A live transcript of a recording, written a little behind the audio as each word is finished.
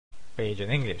page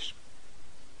in English.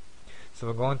 So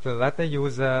we're going to let the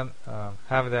user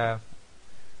have the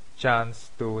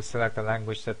chance to select a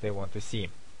language that they want to see.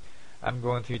 I'm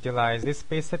going to utilize this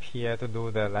space up here to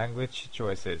do the language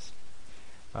choices.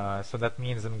 So that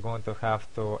means I'm going to have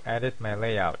to edit my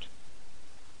layout.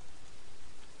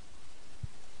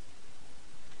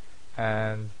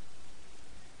 And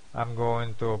I'm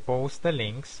going to post the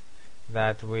links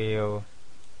that will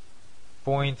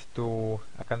point to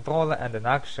a controller and an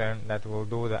action that will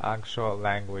do the actual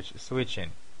language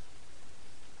switching.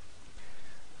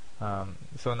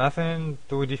 So nothing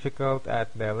too difficult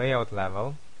at the layout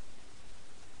level.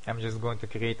 I'm just going to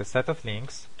create a set of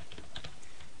links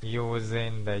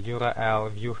using the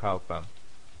URL view helper.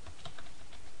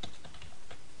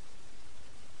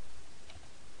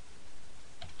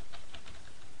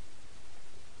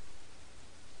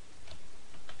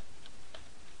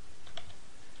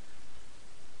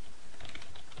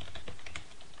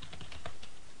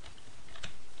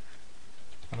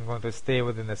 I'm going to stay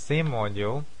within the same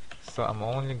module, so I'm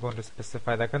only going to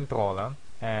specify the controller,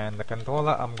 and the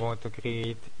controller I'm going to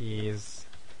create is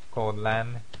called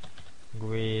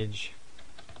language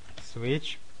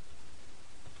switch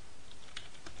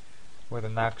with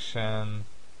an action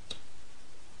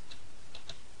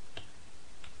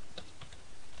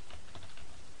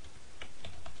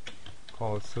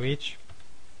called switch,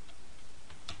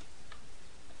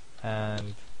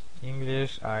 and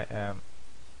English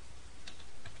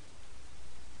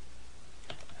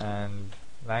and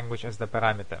language as the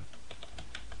parameter.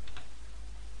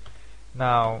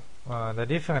 Now the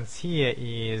difference here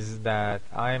is that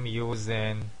I am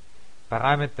using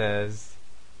parameters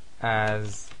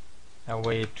as a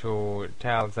way to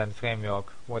tell Zend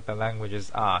Framework what the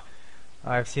languages are.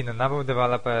 I've seen a number of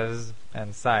developers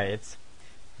and sites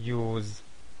use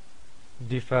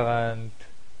different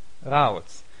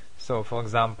routes. So for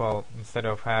example, instead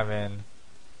of having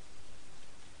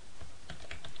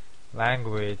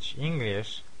language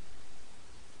English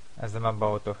as I'm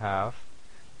about to have,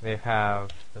 they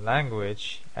have the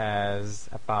language as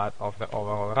a part of the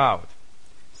overall route.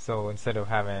 So instead of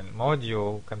having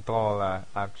module controller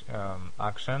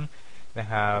action, they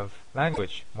have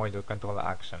language module controller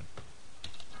action.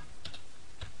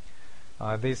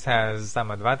 This has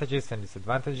some advantages and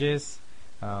disadvantages.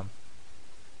 I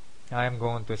am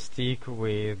going to stick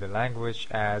with the language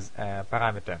as a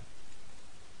parameter.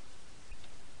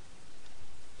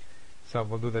 So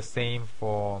we'll do the same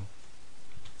for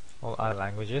all other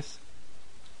languages.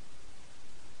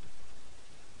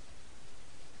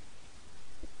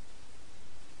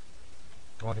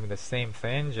 It's going to be the same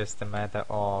thing, just a matter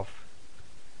of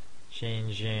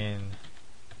changing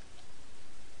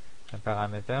the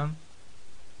parameter.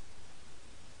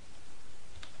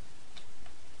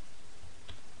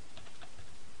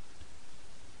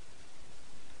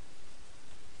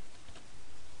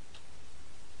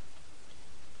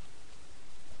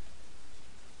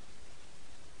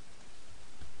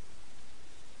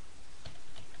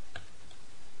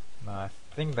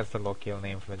 I think that's the locale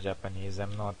name for Japanese,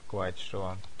 I'm not quite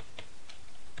sure.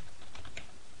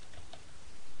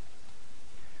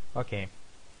 Okay,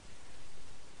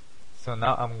 so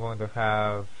now I'm going to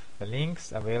have the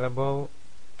links available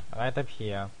right up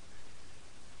here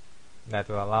that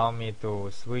will allow me to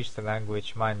switch the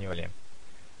language manually.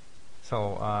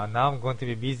 So now I'm going to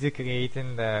be busy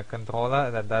creating the controller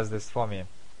that does this for me.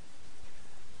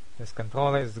 This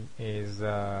controller is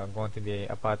going to be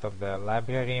a part of the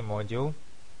library module.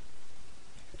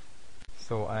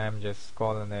 So I am just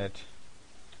calling it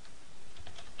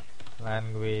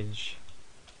language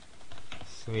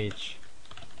switch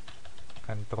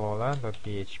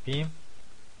controller.php,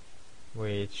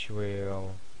 which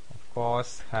will of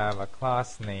course have a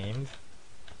class named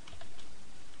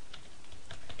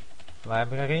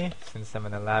library. Since I'm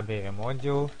in a library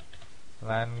module,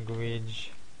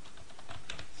 language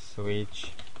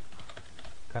switch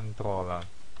controller,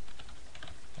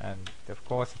 and of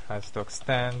course it has to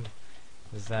extend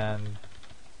Zend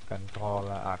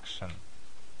controller action.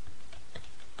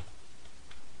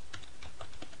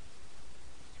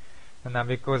 And now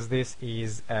because this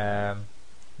is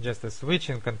just a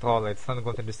switching controller, it's not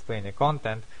going to display any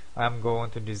content, I'm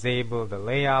going to disable the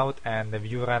layout and the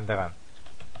view renderer.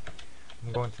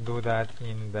 I'm going to do that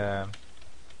in the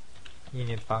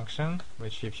init function,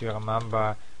 which if you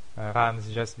remember runs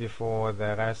just before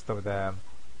the rest of the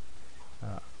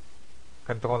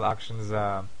control actions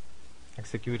are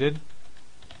executed.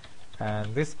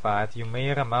 And this part you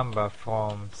may remember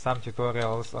from some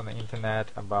tutorials on the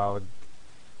internet about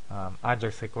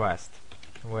Ajax request,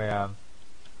 where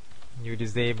you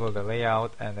disable the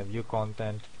layout and the view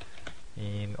content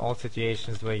in all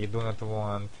situations where you do not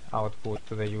want output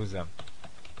to the user.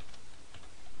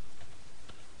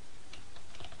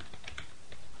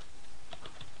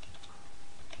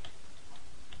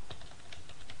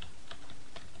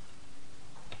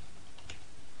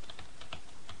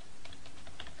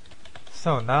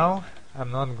 So now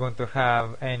I'm not going to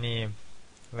have any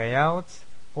layouts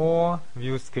or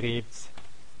view scripts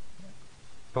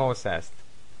processed.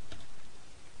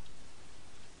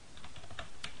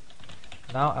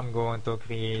 Now I'm going to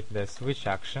create the switch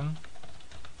action,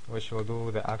 which will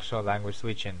do the actual language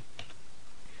switching.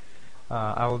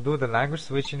 I will do the language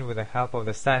switching with the help of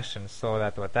the session, so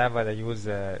that whatever the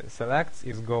user selects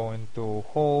is going to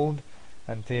hold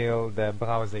until the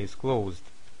browser is closed.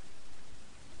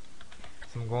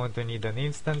 So I'm going to need an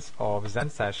instance of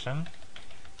Zend session,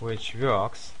 which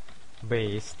works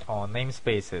based on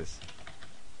namespaces.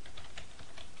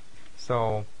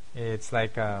 So it's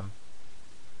like a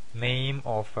name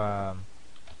of a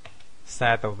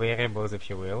set of variables, if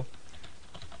you will.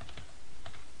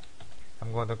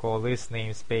 I'm going to call this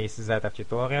namespace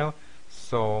ZF-tutorial.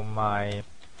 So my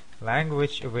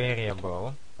language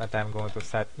variable that I'm going to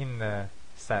set in the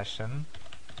session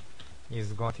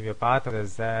is going to be a part of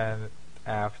the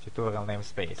ZF-tutorial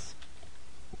namespace.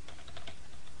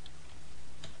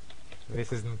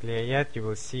 This isn't clear yet. You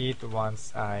will see it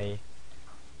once I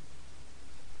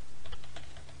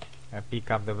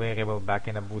pick up the variable back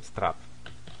in a bootstrap.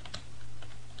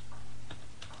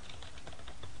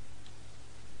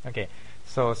 Okay,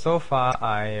 so far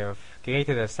I have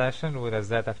created a session with a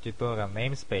ZF-tutorial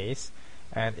namespace,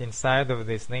 and inside of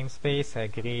this namespace I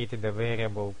created a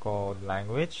variable called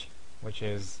language, which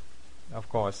is of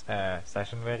course a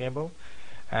session variable,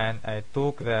 and I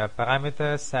took the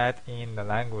parameter set in the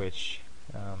language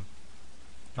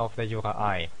of the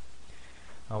URI.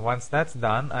 Once that's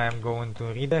done, I am going to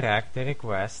redirect the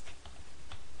request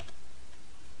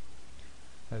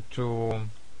to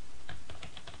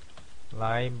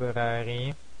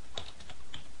library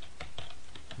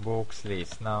books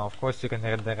list. Now of course you can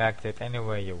redirect it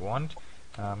anywhere you want,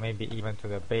 maybe even to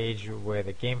the page where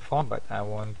they came from, but I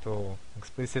want to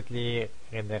explicitly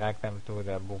redirect them to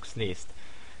the books list.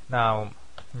 Now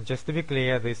just to be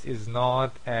clear, this is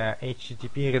not a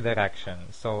HTTP redirection,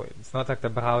 so it's not like the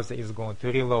browser is going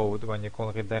to reload when you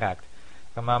call redirect.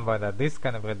 Remember that this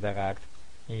kind of redirect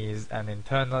is an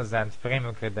internal Zend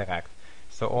Framework redirect.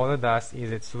 So all it does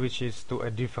is it switches to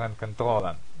a different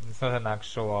controller. It's not an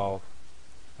actual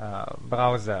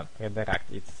browser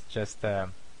redirect, it's just a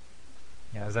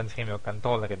Zend Framework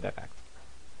controller redirect.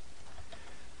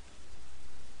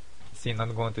 So you're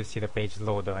not going to see the page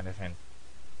load or anything.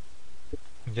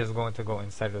 I'm just going to go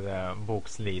inside of the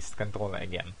books list controller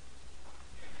again.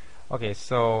 Okay,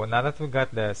 so now that we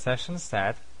got the session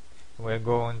set, we're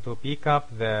going to pick up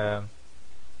the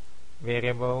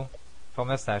variable from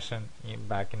the session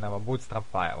back in our bootstrap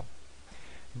file.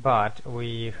 But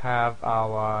we have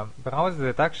our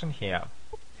browser detection here.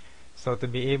 So to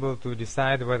be able to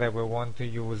decide whether we want to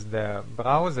use the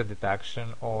browser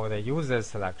detection or the user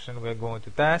selection, we're going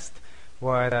to test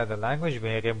whether the language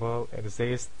variable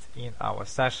exists in our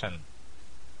session.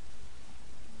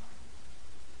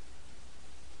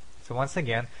 So once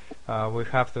again, we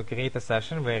have to create a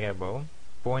session variable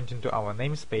pointing to our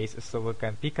namespace so we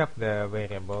can pick up the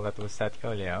variable that was set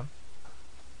earlier.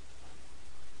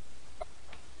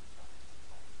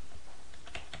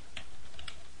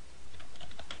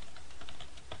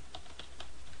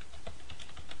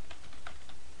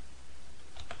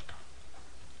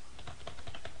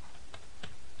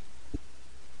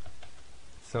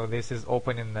 So this is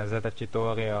open in the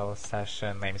ZF-tutorial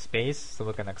session namespace, so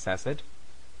we can access it.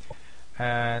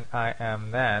 And I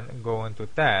am then going to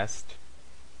test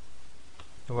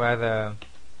whether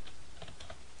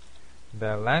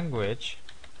the language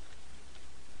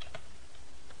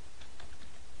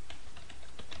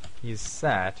is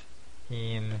set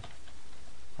in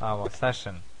our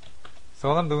session. So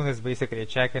all I'm doing is basically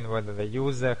checking whether the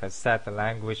user has set the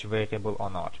language variable or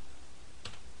not.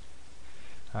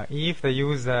 If the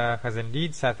user has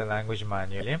indeed set the language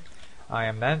manually, I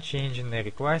am then changing the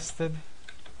requested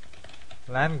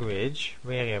language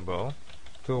variable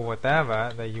to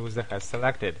whatever the user has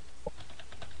selected.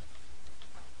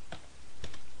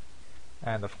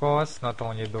 And of course, not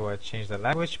only do I change the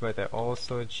language, but I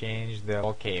also change the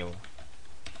locale.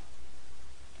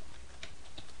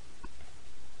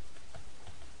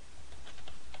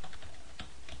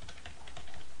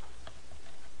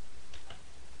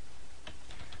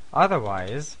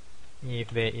 Otherwise, if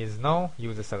there is no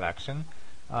user selection,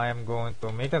 I am going to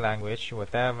make the language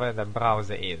whatever the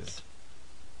browser is.